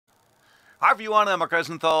Hi everyone, I'm Mark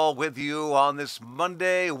Rosenthal with you on this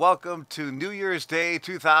Monday. Welcome to New Year's Day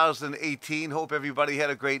 2018. Hope everybody had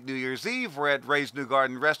a great New Year's Eve. We're at Ray's New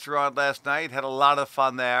Garden Restaurant last night. Had a lot of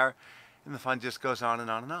fun there. And the fun just goes on and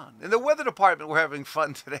on and on. In the weather department, we're having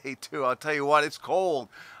fun today, too. I'll tell you what, it's cold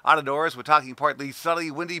out of doors. We're talking partly sunny,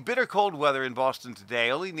 windy, bitter cold weather in Boston today.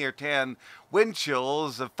 Only near 10. Wind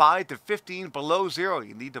chills of 5 to 15 below zero.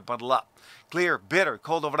 You need to bundle up. Clear, bitter,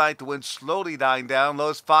 cold overnight. The wind slowly dying down.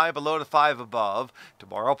 Lows 5 below to 5 above.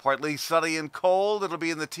 Tomorrow, partly sunny and cold. It'll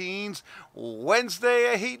be in the teens.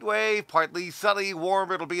 Wednesday, a heat wave. Partly sunny,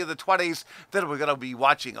 warm. It'll be in the 20s. Then we're going to be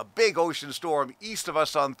watching a big ocean storm east of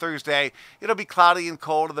us on Thursday. It'll be cloudy and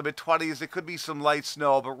cold in the mid-20s. There could be some light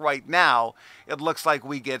snow, but right now it looks like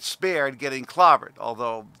we get spared getting clobbered,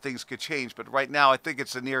 although things could change. But right now I think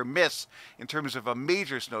it's a near miss in terms of a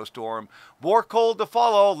major snowstorm. More cold to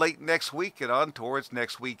follow late next week and on towards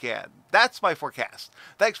next weekend. That's my forecast.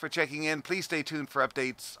 Thanks for checking in. Please stay tuned for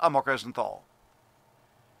updates. I'm Mark Rosenthal.